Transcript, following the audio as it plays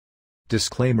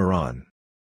Disclaimer on.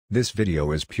 This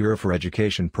video is pure for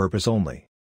education purpose only.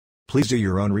 Please do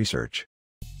your own research.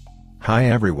 Hi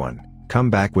everyone, come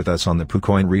back with us on the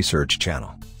POOCOIN research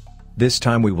channel. This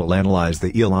time we will analyze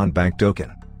the Elon Bank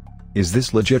token. Is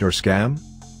this legit or scam?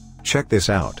 Check this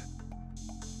out.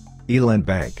 Elon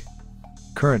Bank.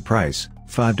 Current price,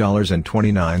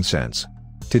 $5.29.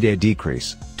 Today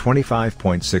decrease,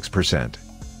 25.6%.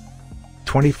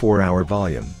 24-hour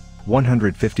volume,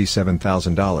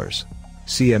 $157,000.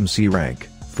 CMC rank,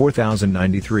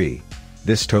 4093.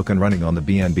 This token running on the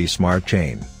BNB Smart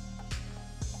Chain.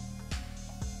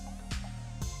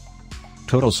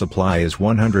 Total supply is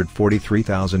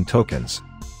 143,000 tokens.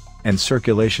 And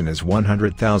circulation is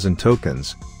 100,000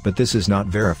 tokens, but this is not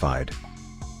verified.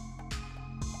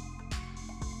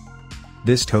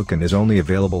 This token is only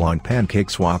available on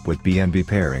PancakeSwap with BNB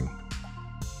pairing.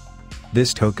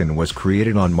 This token was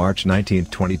created on March 19,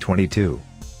 2022,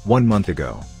 1 month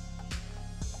ago.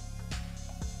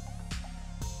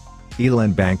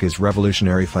 Elon Bank is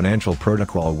revolutionary financial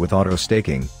protocol with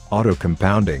auto-staking,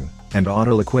 auto-compounding, and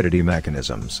auto-liquidity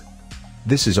mechanisms.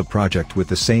 This is a project with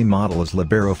the same model as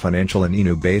Libero Financial and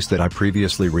Inu Base that I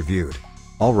previously reviewed.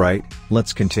 Alright,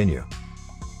 let's continue.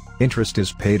 Interest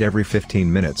is paid every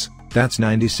 15 minutes, that's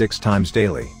 96 times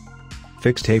daily.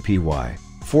 Fixed APY,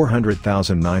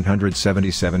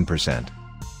 400,977%.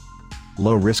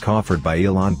 Low risk offered by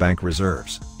ElonBank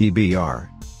Reserves, EBR.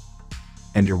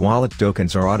 And your wallet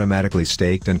tokens are automatically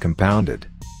staked and compounded.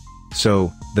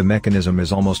 So, the mechanism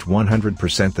is almost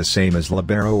 100% the same as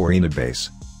Libero or Inu Base.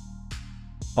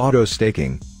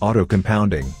 Auto-staking,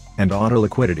 auto-compounding, and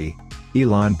auto-liquidity.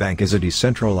 Elon Bank is a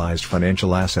decentralized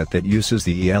financial asset that uses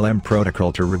the ELM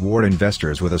protocol to reward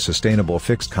investors with a sustainable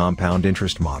fixed compound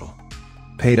interest model.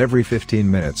 Paid every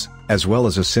 15 minutes, as well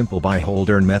as a simple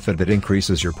buy-hold-earn method that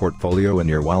increases your portfolio and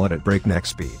your wallet at breakneck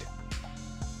speed.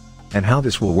 And how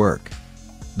this will work?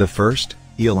 The first,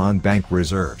 Elon Bank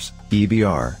Reserves,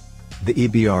 EBR. The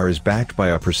EBR is backed by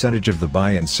a percentage of the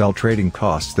buy and sell trading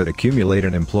costs that accumulate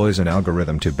and employs an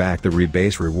algorithm to back the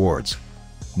rebase rewards.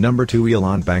 Number 2,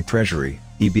 Elon Bank Treasury,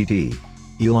 EBT.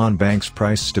 Elon Bank's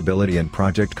price stability and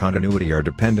project continuity are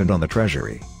dependent on the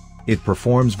treasury. It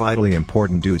performs vitally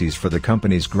important duties for the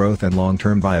company's growth and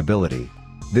long-term viability.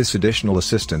 This additional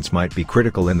assistance might be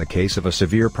critical in the case of a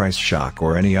severe price shock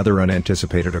or any other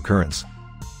unanticipated occurrence.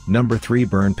 Number 3,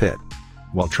 burn pit.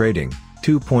 While trading,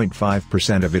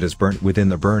 2.5% of it is burnt within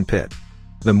the burn pit.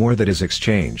 The more that is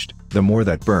exchanged, the more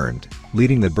that burned,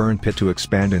 leading the burn pit to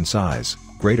expand in size,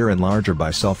 greater and larger by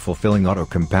self-fulfilling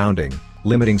auto-compounding,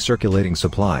 limiting circulating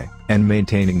supply, and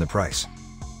maintaining the price.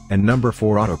 And number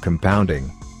 4,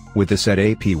 auto-compounding. With a set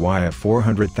APY of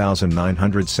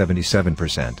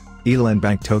 400,977%, Elon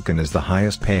Bank token is the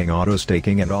highest paying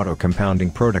auto-staking and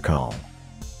auto-compounding protocol.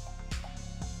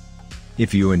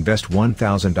 If you invest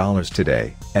 $1,000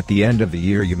 today, at the end of the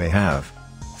year you may have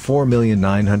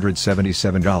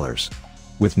 $4,977.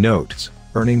 With notes,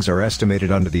 earnings are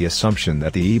estimated under the assumption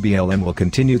that the EBLM will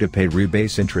continue to pay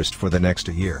rebase interest for the next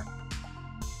year.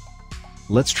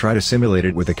 Let's try to simulate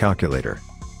it with a calculator.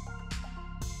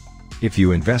 If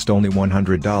you invest only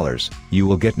 $100, you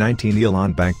will get 19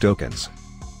 Elon Bank tokens.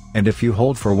 And if you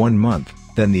hold for 1 month,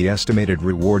 then the estimated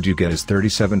reward you get is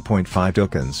 37.5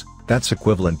 tokens. That's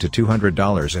equivalent to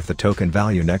 $200 if the token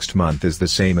value next month is the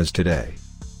same as today.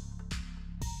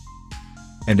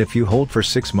 And if you hold for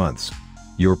 6 months,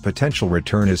 your potential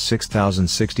return is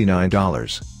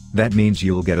 $6,069. That means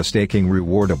you'll get a staking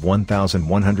reward of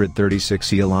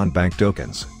 1,136 Elon Bank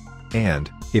tokens. And,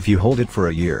 if you hold it for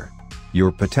a year,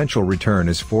 your potential return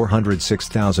is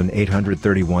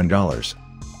 $406,831.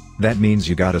 That means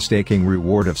you got a staking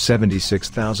reward of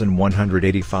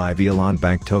 76,185 Elon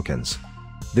Bank tokens.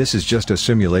 This is just a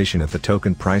simulation if the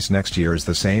token price next year is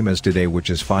the same as today, which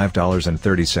is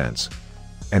 $5.30.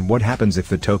 And what happens if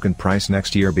the token price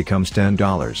next year becomes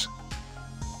 $10?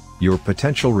 Your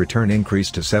potential return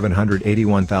increased to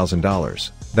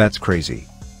 $781,000, that's crazy.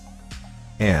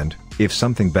 And, if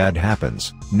something bad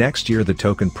happens, next year the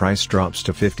token price drops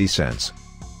to 50 cents.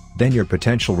 Then your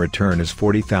potential return is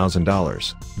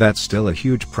 $40,000, that's still a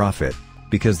huge profit,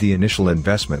 because the initial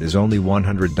investment is only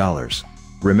 $100.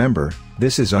 Remember,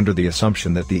 this is under the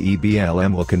assumption that the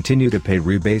EBLM will continue to pay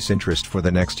rebase interest for the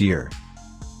next year.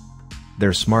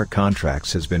 Their smart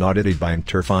contracts has been audited by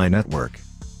Interfi Network.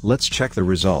 Let's check the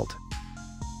result.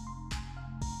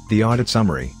 The audit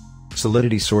summary.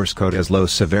 Solidity source code has low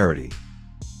severity.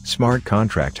 Smart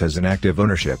contract has inactive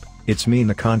ownership, it's mean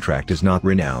the contract is not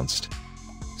renounced.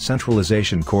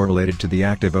 Centralization correlated to the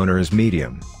active owner is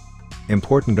medium.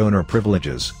 Important owner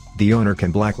privileges, the owner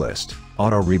can blacklist,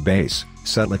 auto-rebase,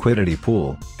 set liquidity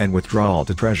pool, and withdrawal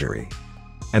to treasury.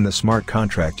 and the smart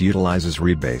contract utilizes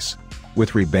rebase.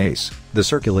 With rebase, the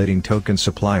circulating token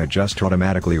supply adjusts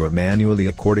automatically or manually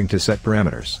according to set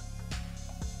parameters.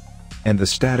 And the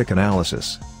static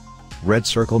analysis. Red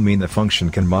circle mean the function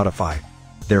can modify.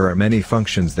 There are many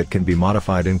functions that can be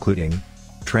modified, including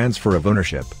transfer of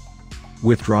ownership,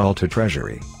 withdrawal to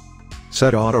treasury,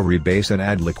 set auto rebase and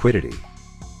add liquidity,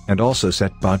 and also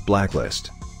set bot blacklist.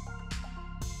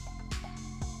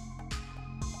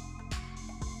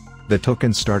 The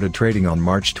token started trading on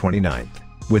March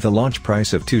 29th, with a launch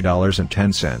price of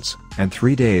 $2.10, and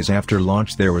 3 days after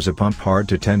launch there was a pump hard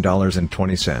to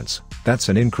 $10.20, that's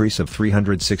an increase of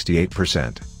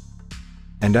 368%.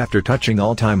 And after touching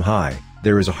all-time high,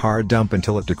 there is a hard dump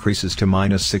until it decreases to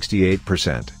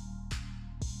 -68%.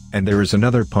 And there is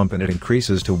another pump and it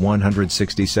increases to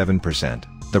 167%,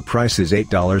 the price is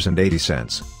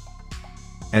 $8.80.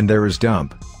 And there is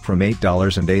dump, from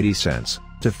 $8.80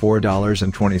 to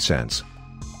 $4.20.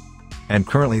 And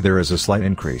currently there is a slight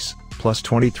increase, plus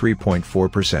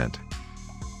 23.4%.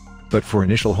 But for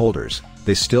initial holders,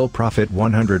 they still profit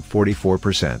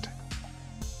 144%.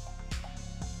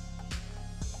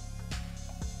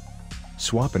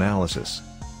 Swap analysis.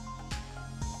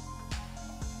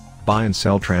 Buy and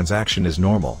sell transaction is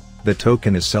normal, the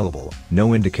token is sellable,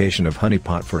 no indication of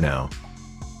honeypot for now.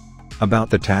 About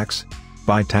the tax,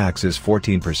 buy tax is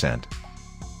 14%.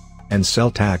 And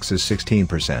sell tax is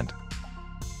 16%.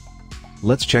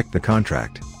 Let's check the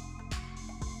contract.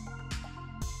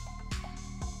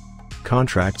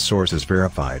 Contract source is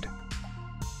verified.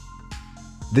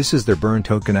 This is their burn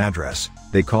token address,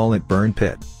 they call it burn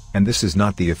pit, and this is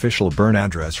not the official burn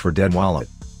address for dead wallet.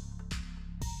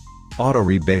 Auto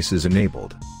rebase is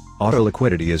enabled. Auto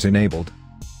liquidity is enabled.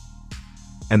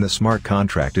 And the smart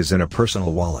contract is in a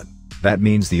personal wallet, that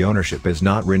means the ownership is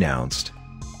not renounced.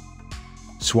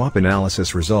 Swap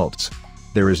analysis results.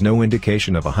 There is no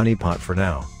indication of a honeypot for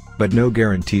now, but no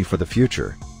guarantee for the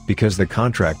future, because the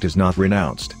contract is not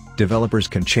renounced. Developers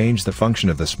can change the function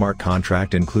of the smart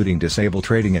contract, including disable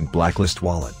trading and blacklist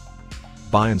wallet.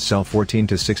 Buy and sell 14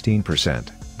 to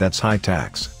 16%, that's high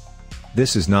tax.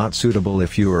 This is not suitable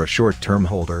if you are a short-term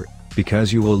holder,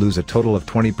 because you will lose a total of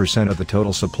 20% of the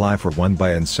total supply for one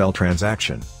buy and sell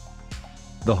transaction.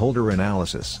 The holder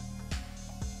analysis.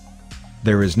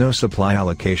 There is no supply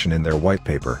allocation in their white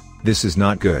paper, this is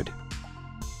not good.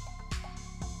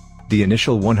 The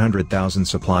initial 100,000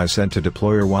 supply sent to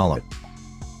deployer wallet.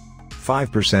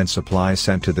 5% supply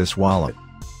sent to this wallet.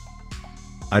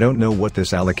 I don't know what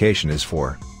this allocation is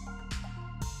for.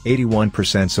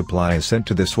 81% supply is sent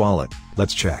to this wallet,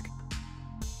 let's check.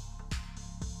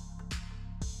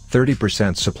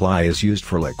 30% supply is used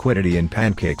for liquidity in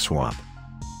PancakeSwap.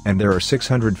 And there are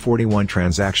 641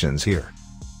 transactions here.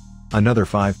 Another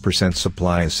 5%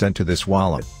 supply is sent to this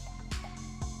wallet.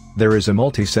 There is a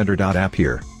multi-center app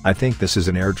here, I think this is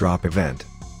an airdrop event.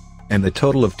 And the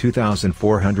total of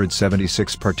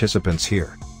 2,476 participants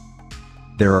here.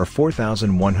 There are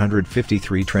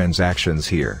 4,153 transactions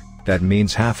here, that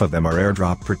means half of them are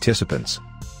airdrop participants.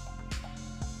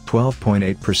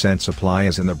 12.8% supply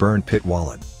is in the burn pit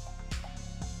wallet.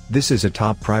 This is a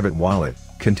top private wallet,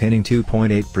 containing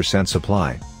 2.8%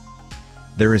 supply.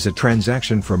 There is a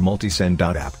transaction for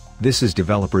multisend.app, this is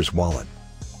developer's wallet.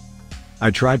 I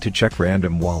tried to check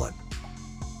random wallet.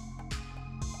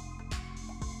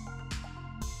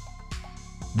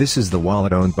 This is the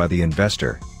wallet owned by the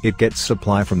investor, it gets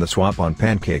supply from the swap on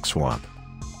PancakeSwap.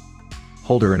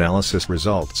 Holder analysis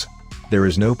results. There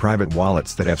is no private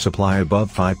wallets that have supply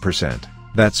above 5%,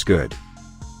 that's good.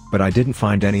 But I didn't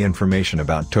find any information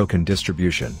about token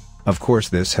distribution, of course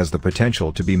this has the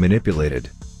potential to be manipulated.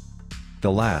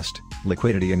 The last,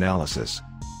 liquidity analysis.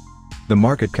 The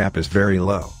market cap is very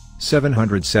low,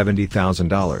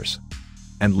 $770,000.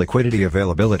 And liquidity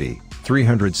availability,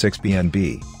 306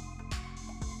 BNB.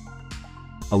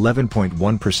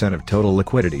 11.1% of total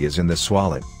liquidity is in this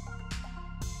wallet.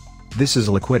 This is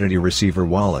a liquidity receiver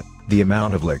wallet, the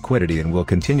amount of liquidity and will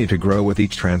continue to grow with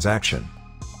each transaction.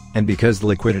 And because the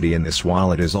liquidity in this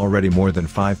wallet is already more than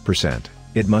 5%,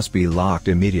 it must be locked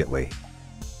immediately.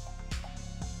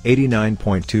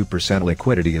 89.2%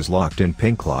 liquidity is locked in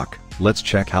pink lock, let's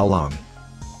check how long.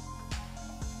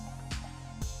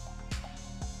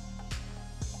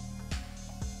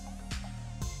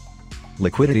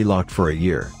 Liquidity locked for a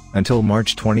year, until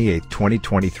March 28,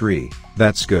 2023,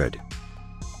 that's good.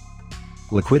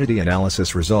 Liquidity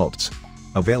analysis results.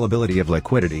 Availability of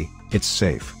liquidity, it's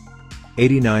safe.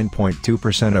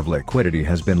 89.2% of liquidity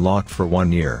has been locked for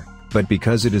 1 year, but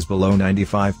because it is below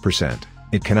 95%,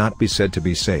 it cannot be said to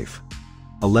be safe.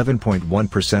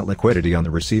 11.1% liquidity on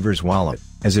the receiver's wallet.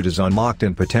 As it is unlocked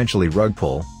and potentially rug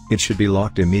pull, it should be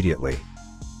locked immediately.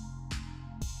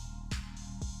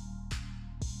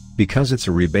 Because it's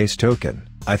a rebase token,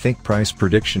 I think price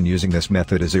prediction using this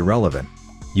method is irrelevant.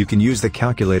 You can use the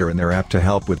calculator in their app to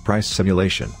help with price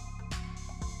simulation.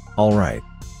 Alright.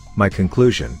 My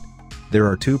conclusion. There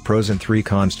are 2 pros and 3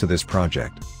 cons to this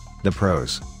project. The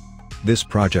pros. This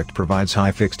project provides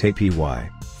high fixed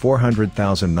APY,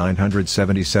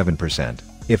 400,977%.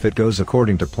 If it goes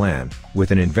according to plan, with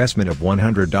an investment of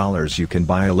 $100 you can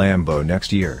buy a Lambo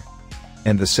next year.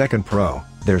 And the second pro,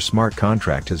 their smart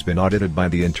contract has been audited by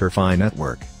the InterFi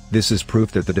network. This is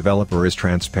proof that the developer is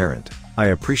transparent. I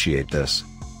appreciate this.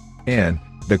 And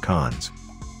the cons.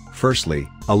 Firstly,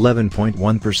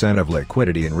 11.1% of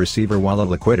liquidity in receiver wallet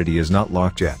liquidity is not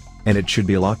locked yet, and it should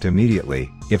be locked immediately,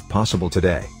 if possible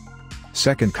today.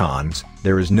 Second cons,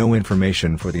 there is no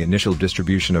information for the initial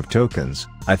distribution of tokens.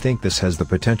 I think this has the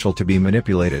potential to be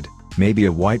manipulated, maybe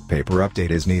a white paper update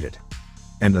is needed.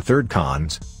 And the third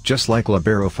cons, just like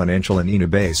Libero Financial and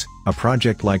Inubase, a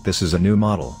project like this is a new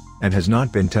model, and has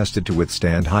not been tested to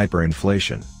withstand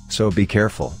hyperinflation, so be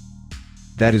careful.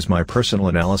 That is my personal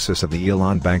analysis of the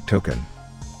ElonBank token.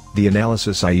 The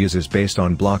analysis I use is based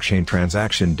on blockchain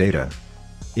transaction data.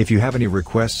 If you have any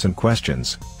requests and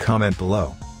questions, comment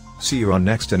below. See you on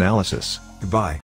next analysis. Goodbye.